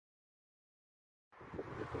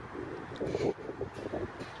Yeah.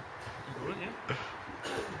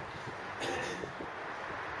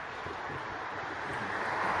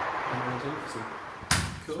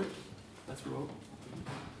 Cool. Let's roll.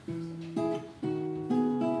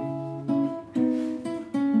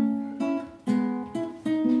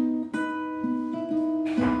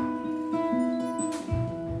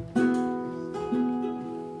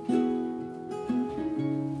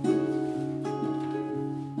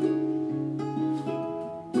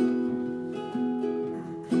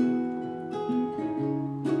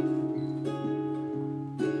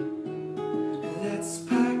 Let's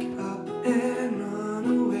pack up and run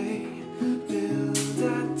away. Build a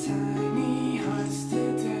tiny house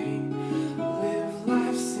today. Live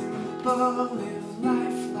life simple, live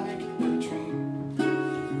life like a dream.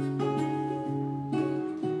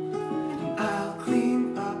 I'll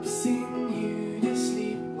clean up, sing you to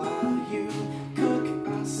sleep while you cook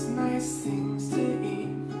us nice things to eat.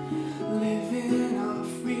 Living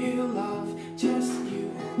off real love, just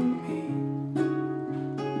you and me.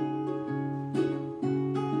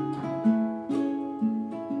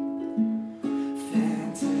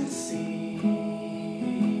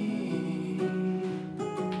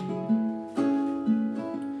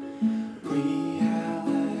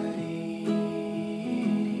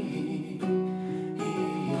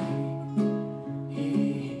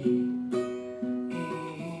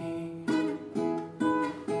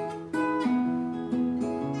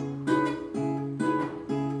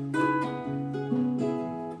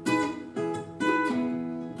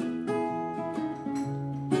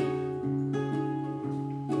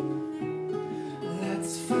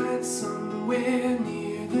 Somewhere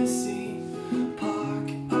near the sea,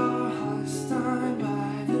 park our horse down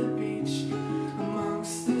by the beach,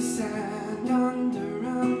 amongst the sand under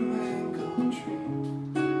a mango tree,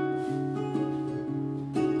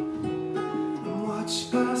 and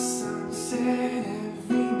watch a sunset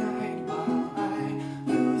every night while I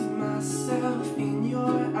lose myself in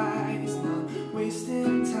your eyes. Not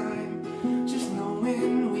wasting time, just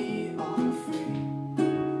knowing we are free.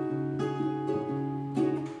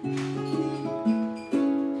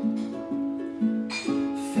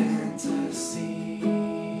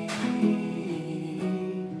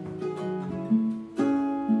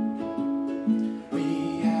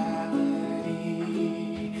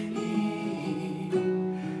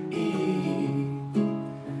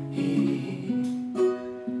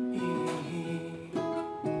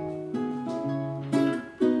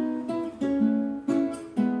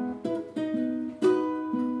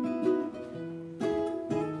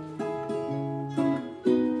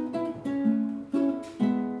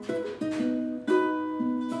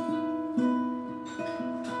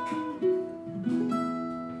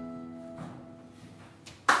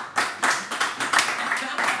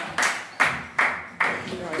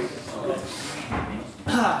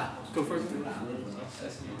 Go first.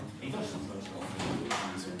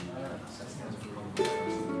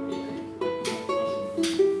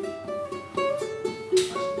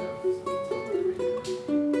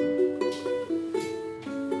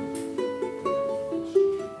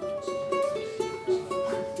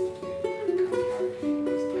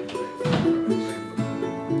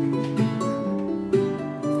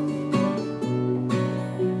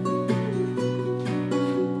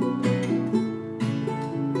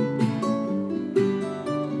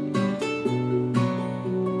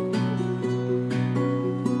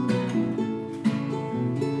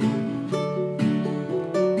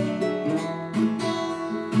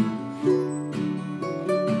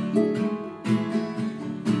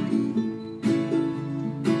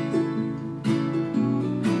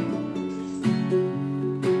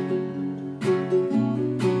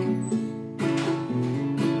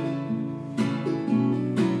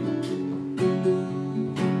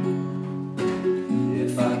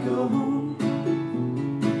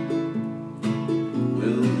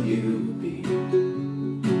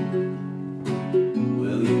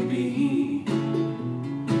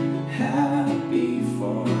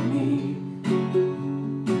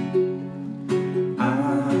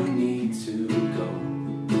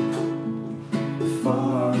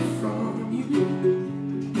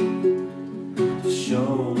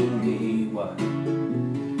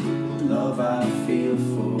 Love I feel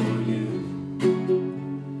for you,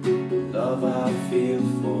 love I feel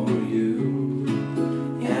for you,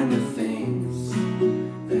 and the things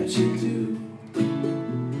that you do,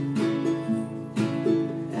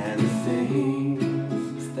 and the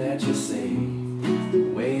things that you say, the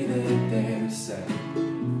way that they're said.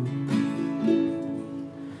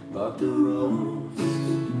 But the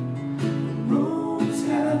roads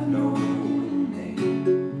have no name.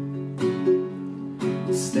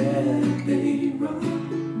 Instead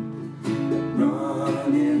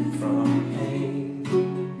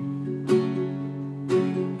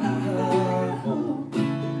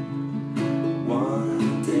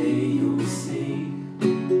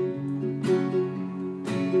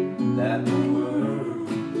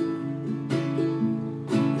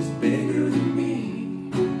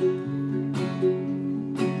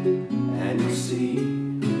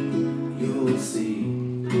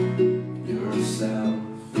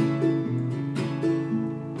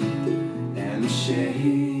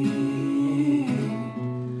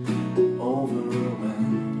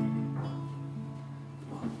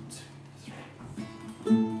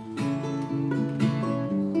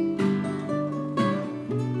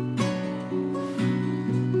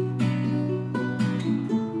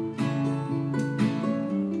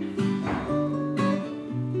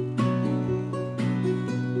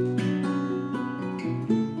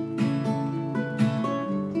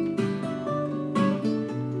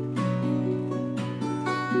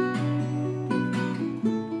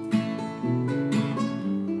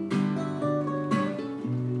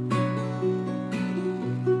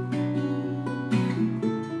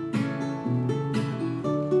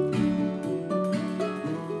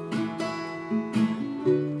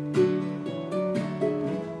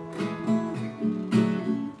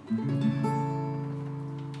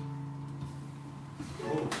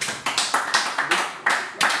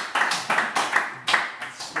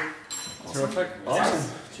Perfect.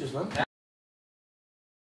 Awesome. Cheers, man.